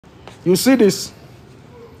You see this?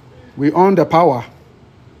 We own the power.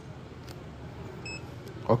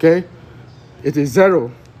 Okay? It is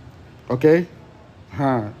 0. Okay?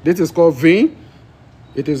 This is called V.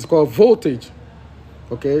 It is called voltage.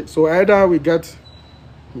 Okay? So either we get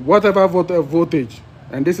whatever voltage,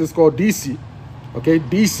 and this is called DC. Okay?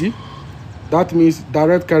 DC. That means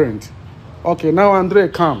direct current. Okay, now Andre,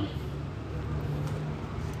 come.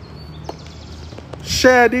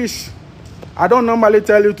 Share this. I don't normally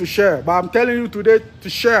tell you to share, but I'm telling you today to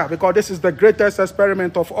share because this is the greatest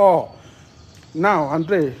experiment of all. Now,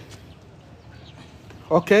 Andre.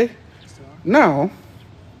 Okay? Now,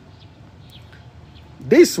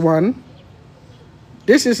 this one,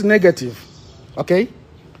 this is negative. Okay?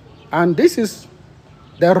 And this is,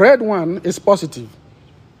 the red one is positive.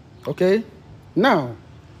 Okay? Now,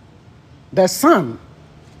 the sun,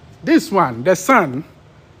 this one, the sun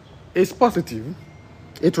is positive.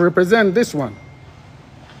 It represents this one.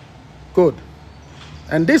 Good.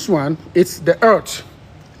 And this one, it's the earth.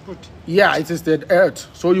 Put. Yeah, it is the earth.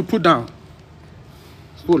 So you put down.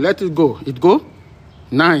 Good, let it go. It go?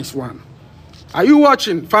 Nice one. Are you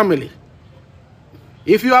watching, family?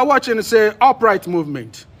 If you are watching, say upright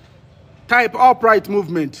movement. Type upright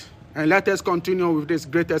movement. And let us continue with this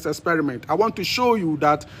greatest experiment. I want to show you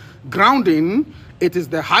that grounding, it is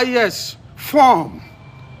the highest form.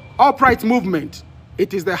 Upright movement,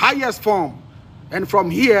 it is the highest form. And from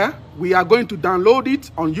here, we are going to download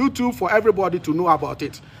it on YouTube for everybody to know about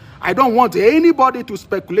it. I don't want anybody to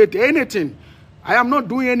speculate anything. I am not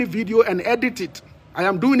doing any video and edit it. I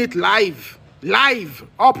am doing it live. Live,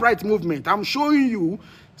 upright movement. I'm showing you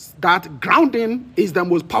that grounding is the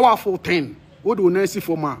most powerful thing. What do you see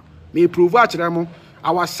for me? May prove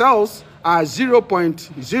our cells are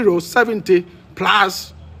 0.070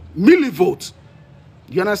 plus millivolts.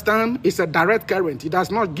 You understand? It's a direct current. It does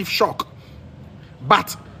not give shock.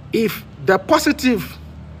 But if the positive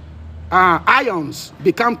ions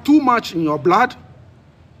become too much in your blood,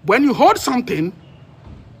 when you hold something,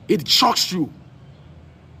 it shocks you.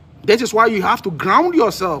 That is why you have to ground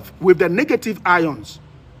yourself with the negative ions.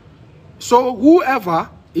 So whoever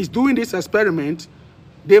is doing this experiment,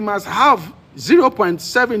 they must have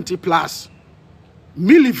 0.70 plus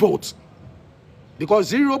millivolts.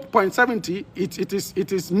 Because 0.70, it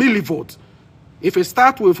is millivolts. If it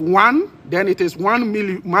starts with 1, then it is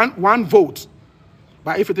 1 volt.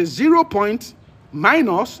 But if it is 0 point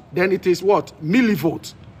minus, then it is what?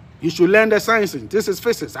 Millivolts. You should learn the sciences. This is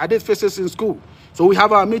physics. I did physics in school. So we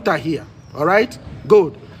have our meter here. All right?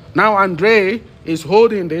 Good. Now Andre is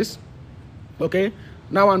holding this. Okay?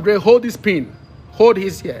 Now Andre, hold this pin. Hold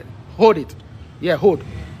his here. Hold it. Yeah, hold.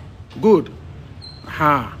 Good.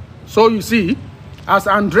 So you see, as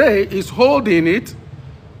Andre is holding it,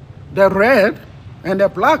 the red and the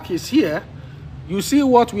black is here. You see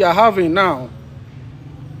what we are having now.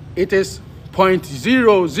 It is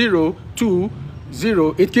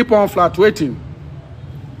 0.0020. It keeps on fluctuating.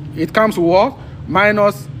 It comes to what?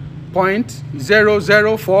 Minus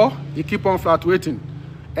 0.004. It keeps on fluctuating.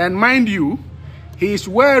 And mind you, he is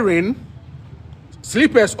wearing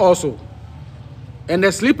slippers also. And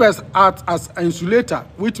the slippers act as an insulator,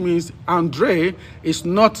 which means Andre is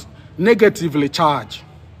not negatively charged.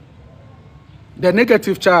 The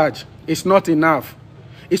negative charge is not enough.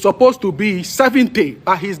 It's supposed to be 70,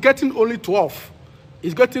 but he's getting only 12.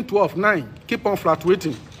 He's getting 12, 9. Keep on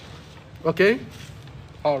fluctuating. Okay?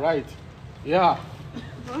 All right. Yeah.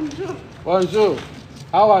 Bonjour. Bonjour.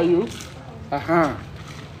 How are you?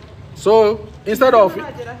 So, instead of,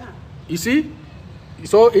 you see?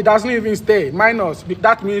 So it doesn't even stay. Minus,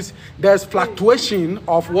 that means there's fluctuation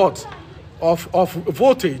of what? Of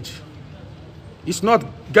voltage. It's not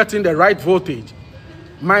getting the right voltage.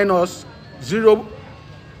 Minus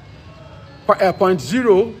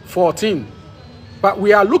 0.014. But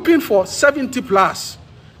we are looking for 70 plus.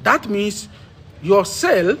 That means your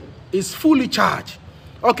cell is fully charged.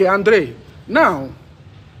 Okay, Andre, now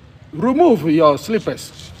remove your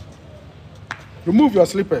slippers. Remove your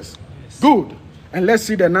slippers. Good. And let's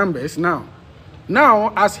see the numbers now.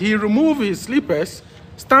 Now, as he removes his slippers,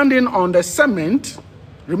 standing on the cement,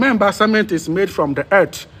 remember cement is made from the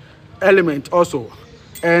earth element also,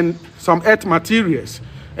 and some earth materials,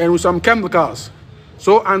 and with some chemicals.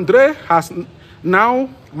 So Andre has now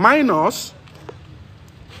minus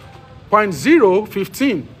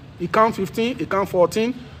 0.015. He count 15, he count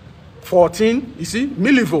 14, you see,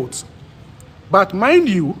 millivolts. But mind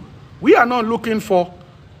you, we are not looking for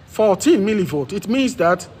 14 millivolts. It means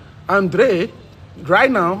that Andre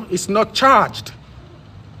right now is not charged.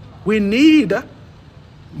 We need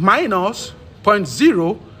minus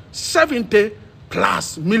 0.070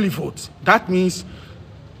 plus millivolts. That means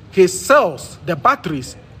his cells, the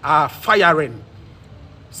batteries, are firing.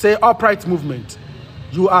 Say upright movement.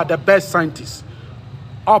 You are the best scientist.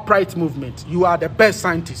 Upright movement. You are the best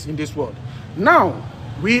scientist in this world. Now,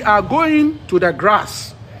 we are going to the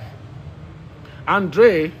grass.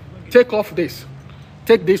 Andre, take off this.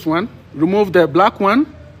 Take this one. Remove the black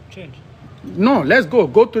one. Change. No, let's go.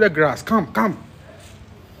 Go to the grass. Come, come.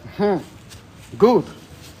 Good.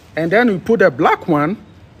 And then we put the black one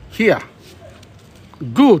here.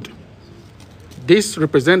 Good. This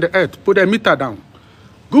represents the earth. Put the meter down.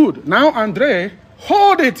 Good. Now, Andre,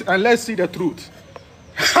 hold it and let's see the truth.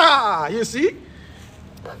 Ha! You see?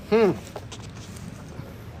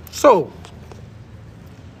 So,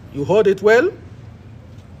 you hold it well.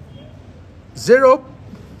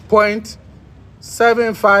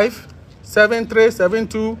 0.75, 73,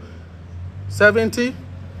 72, 70,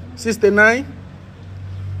 69.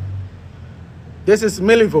 This is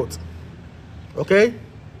millivolt. Okay?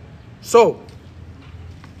 So,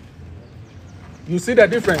 you see the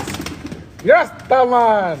difference? Yes,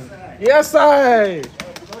 Taman. Yes, I.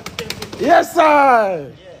 Yes,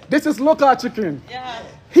 I. This is local chicken.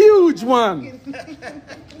 Huge one.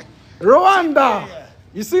 Rwanda.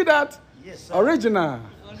 You see that? Yes, Original.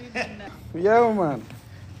 Yeah, man.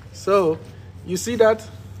 So, you see that?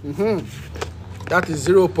 That is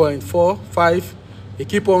 0.45. It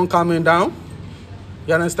keep on coming down.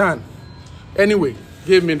 You understand? Anyway,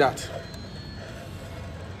 give me that.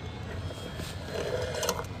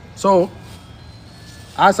 So,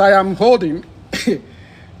 as I am holding,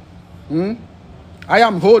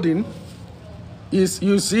 is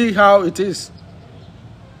you see how it is.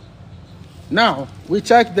 Now, we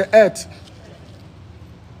check the earth.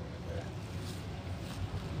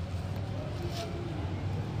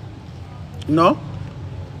 No?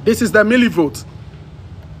 This is the millivolt.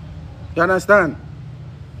 You understand?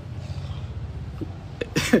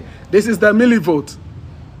 This is the millivolt.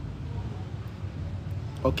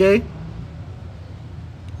 Okay?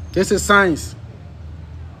 This is science.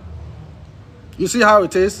 You see how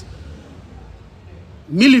it is?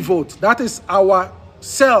 Millivolt. That is our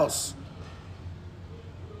cells.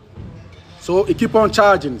 So it keep on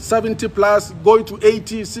charging. 70 plus, going to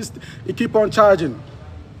 80, 60. It keep on charging.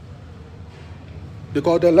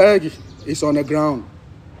 Because the leg is on the ground.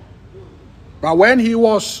 But when he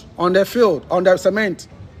was on the field, on the cement,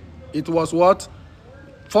 it was what?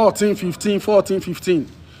 14, 15, 14, 15.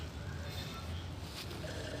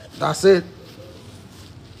 That's it.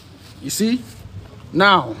 You see?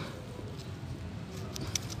 Now,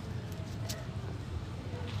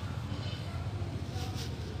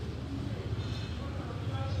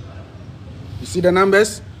 you see the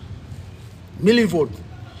numbers? Millivolt.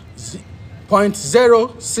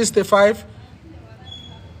 0.065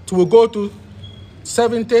 to go to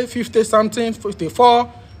 70, 50 something,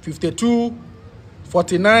 54, 52,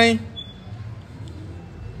 49.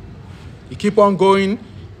 You keep on going.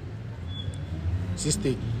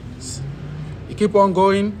 60. You keep on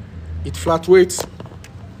going. It fluctuates.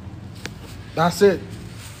 That's it.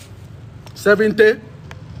 70,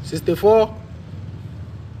 64.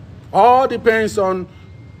 All depends on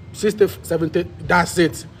 60, 70. That's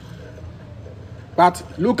it. But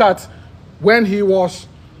look at when he was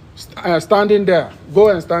standing there. Go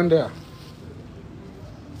and stand there.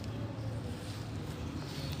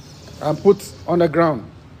 And put on the ground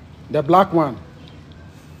the black one.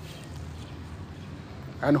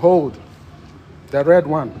 And hold the red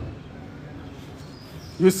one.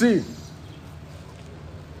 You see,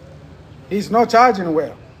 it's not charging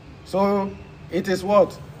well. So it is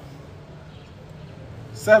what?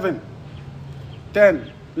 7,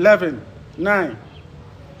 10, 11, 9.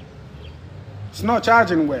 It's not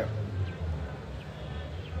charging well.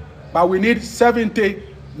 But we need 70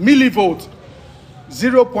 millivolts.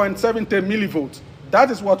 0.70 millivolts.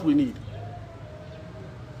 That is what we need.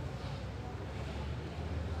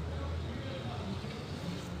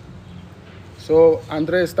 So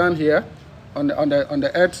Andre, stand here on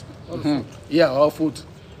the earth. Yeah, all foot.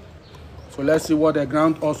 So let's see what the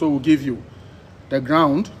ground also will give you. The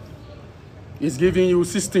ground is giving you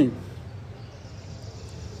 16.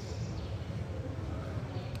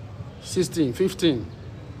 16, 15.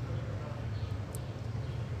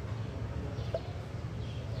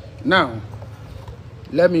 Now,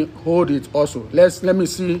 let me hold it also. Let me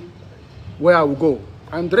see where I will go.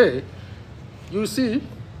 Andre, you see,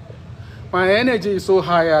 my energy is so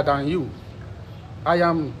higher than you. I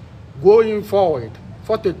am going forward.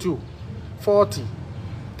 42, 40,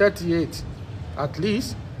 38. At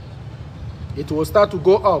least, it will start to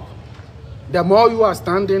go up. The more you are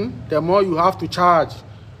standing, the more you have to charge.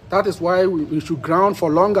 That is why we should ground for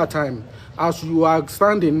longer time. as you are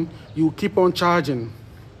standing, you keep on charging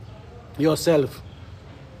yourself.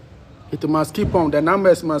 It must keep on, the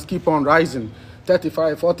numbers must keep on rising.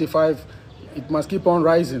 35, 45, it must keep on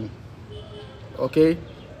rising. Okay?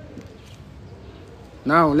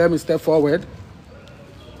 Now, let me step forward.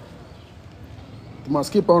 It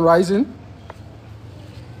must keep on rising.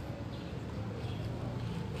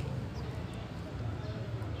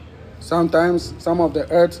 Sometimes, some of the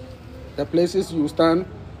earth, the places you stand,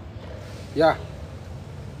 yeah,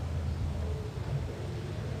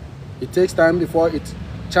 it takes time before it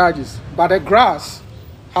charges. But the grass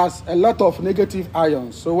has a lot of negative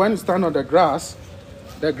ions. So when you stand on the grass,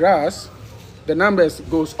 the numbers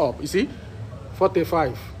goes up. You see,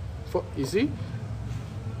 45. You see?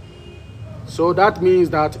 So that means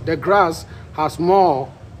that the grass has more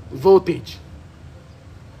voltage.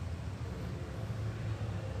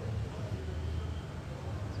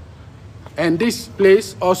 And this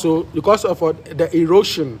place also, because of the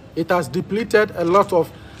erosion, it has depleted a lot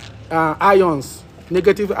of ions,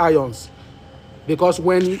 negative ions. Because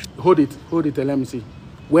when you hold it, let me see.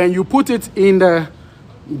 When you put it in the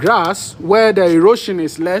grass where the erosion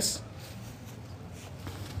is less,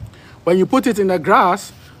 when you put it in the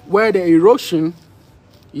grass where the erosion,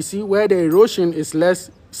 you see, where the erosion is less,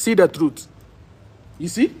 see the truth. You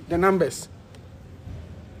see the numbers.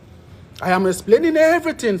 I am explaining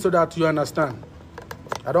everything so that you understand.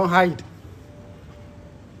 I don't hide.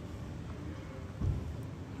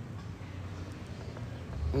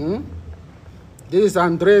 This is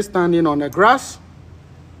Andre standing on the grass.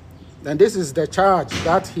 And this is the charge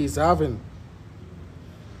that he's having.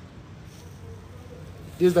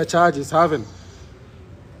 This is the charge he's having.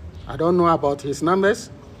 I don't know about his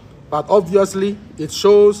numbers, but obviously it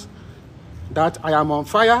shows that I am on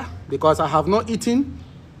fire because I have not eaten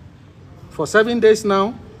for 7 days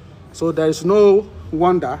now. So there is no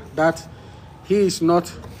wonder that he is not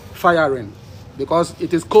firing, because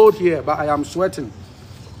it is cold here, but I am sweating.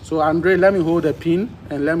 So Andre, let me hold the pin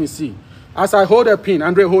and let me see. As I hold the pin,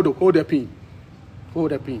 Andre, hold the pin.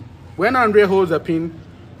 Hold the pin. When Andre holds the pin,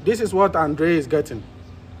 this is what Andre is getting.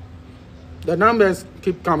 The numbers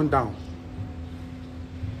keep coming down.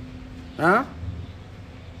 Huh?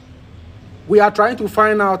 We are trying to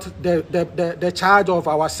find out the charge of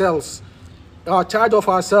our cells. Our charge of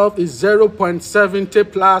our cell is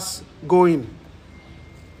 0.70 plus going.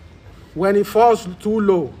 When it falls too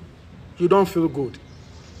low, you don't feel good.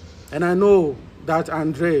 And I know that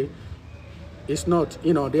Andre is not,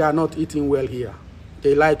 they are not eating well here.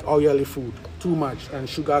 They like oily food too much, and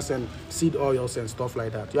sugars and seed oils and stuff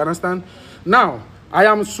like that. You understand? Now, I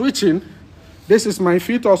am switching. This is my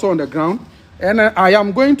feet also on the ground. And I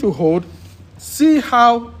am going to hold. See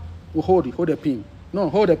how we hold it. Hold the pin. No,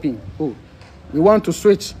 hold the pin. Hold. We want to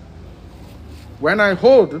switch. When I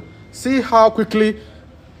hold, see how quickly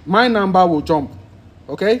my number will jump.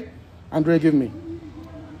 Okay? Andre, give me.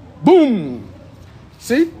 Boom!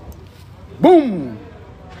 See? Boom!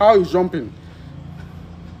 How it's jumping.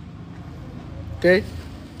 Okay?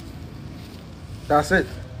 That's it.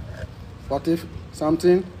 But if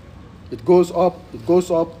something, it goes up, it goes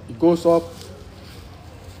up, it goes up.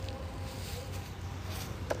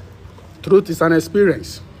 Truth is an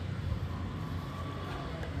experience.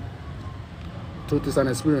 Truth is an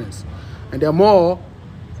experience. And the more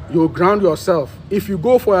you ground yourself, if you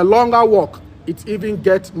go for a longer walk, it even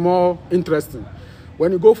gets more interesting.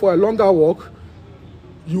 When you go for a longer walk,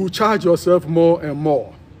 you charge yourself more and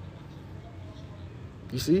more.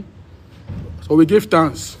 You see? So we give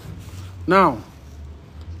thanks. Now,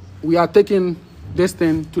 we are taking this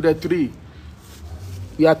thing to the tree.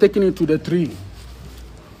 We are taking it to the tree.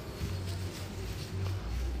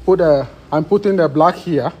 I'm putting the black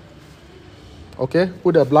here. Okay?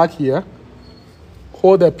 Put the black here.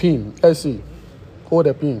 Hold the pin. Let's see. Hold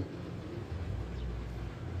the pin.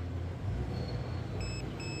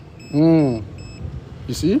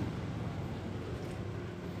 You see?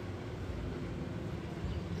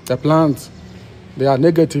 The plants, they are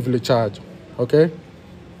negatively charged. Okay?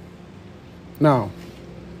 Now,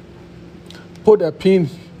 put a pin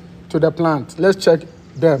to the plant. Let's check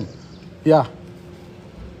them. Yeah.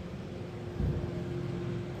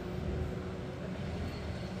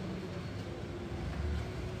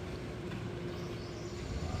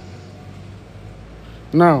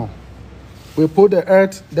 Now, we put the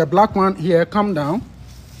earth, the black one here, come down.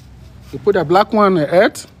 We put the black one on the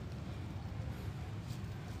earth.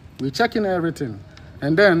 We're checking everything.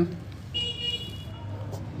 And then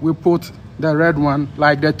we put the red one,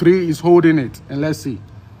 like the tree is holding it. And let's see.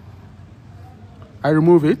 I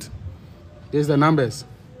remove it. Here's the numbers.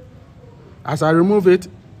 As I remove it,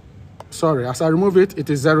 it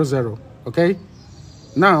is 00. Okay?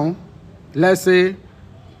 Now, let's say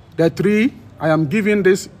the 3, I am giving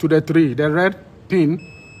this to the 3, the red pin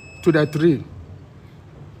to the 3.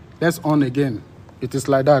 Let's on again. It is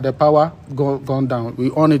like that. The power gone down.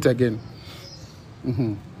 We on it again.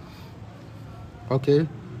 Okay.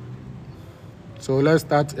 So let's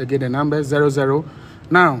start again. The number 00.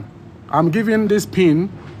 Now, I'm giving this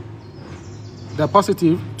pin, the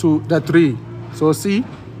positive, to the 3. So see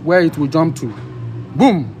where it will jump to.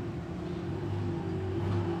 Boom.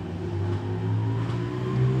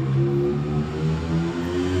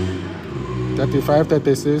 $35,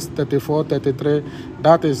 $36, $34, $33.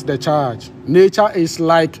 That is the charge. Nature is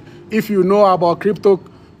like, if you know about crypto,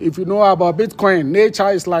 if you know about Bitcoin, nature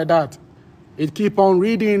is like that. It keep on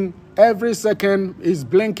reading. Every second is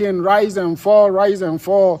blinking, rise and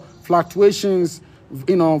fall, fluctuations,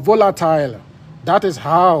 volatile. That is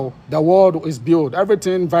how the world is built.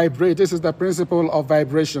 Everything vibrates. This is the principle of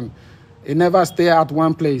vibration. It never stays at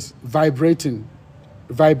one place. Vibrating.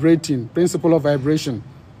 Principle of vibration.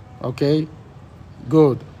 Okay?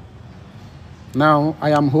 Good. Now,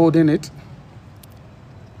 I am holding it.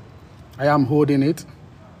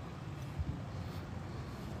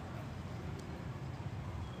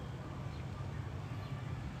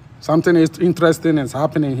 Something is interesting is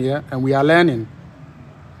happening here, and we are learning.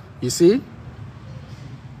 You see?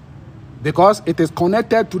 Because it is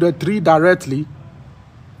connected to the 3 directly,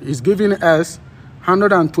 it's giving us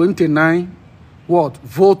 129 watt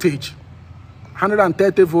voltage,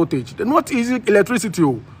 130 voltage. They're not easy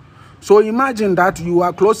electricity. So imagine that you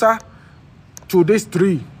are closer to this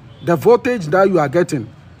 3, the voltage that you are getting.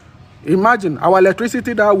 Imagine our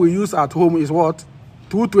electricity that we use at home is what?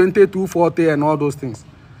 220, 240 and all those things.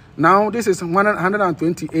 Now this is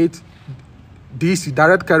 128 DC,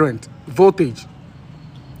 direct current, voltage.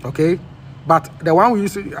 Okay? But the one we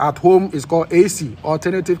use at home is called AC,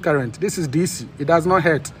 alternative current. This is DC. It does not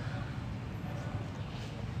hurt.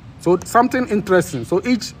 So something interesting. So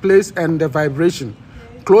each place and the vibration.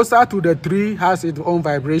 Closer to the 3 has its own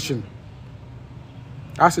vibration.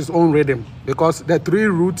 Has its own rhythm. Because the 3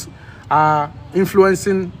 roots are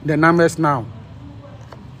influencing the numbers now.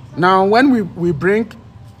 Now when we bring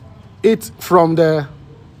it from the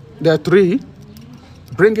 3,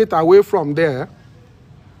 bring it away from there,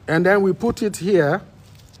 and then we put it here,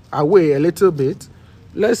 away a little bit.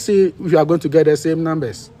 Let's see if you are going to get the same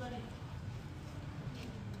numbers.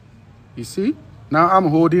 You see? Now I'm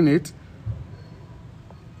holding it.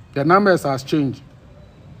 The numbers has changed.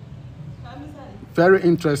 Very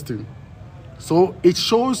interesting. So it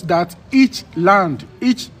shows that each land,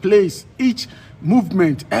 each place, each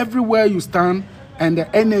movement, everywhere you stand, and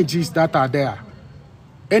the energies that are there.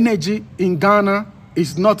 Energy in Ghana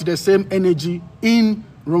is not the same energy in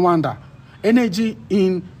Rwanda. Energy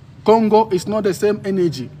in Congo is not the same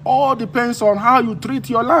energy. All depends on how you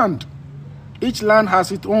treat your land. Each land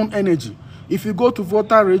has its own energy. If you go to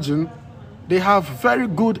Volta region, they have very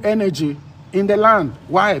good energy in the land.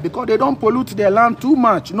 Why? Because they don't pollute their land too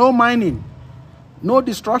much. No mining. No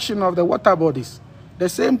destruction of the water bodies. The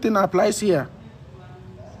same thing applies here.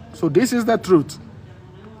 So this is the truth.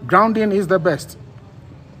 Grounding is the best.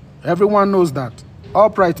 Everyone knows that.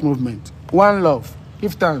 Upright movement. One love.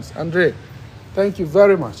 Give thanks. Andre, thank you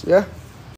very much. Yeah.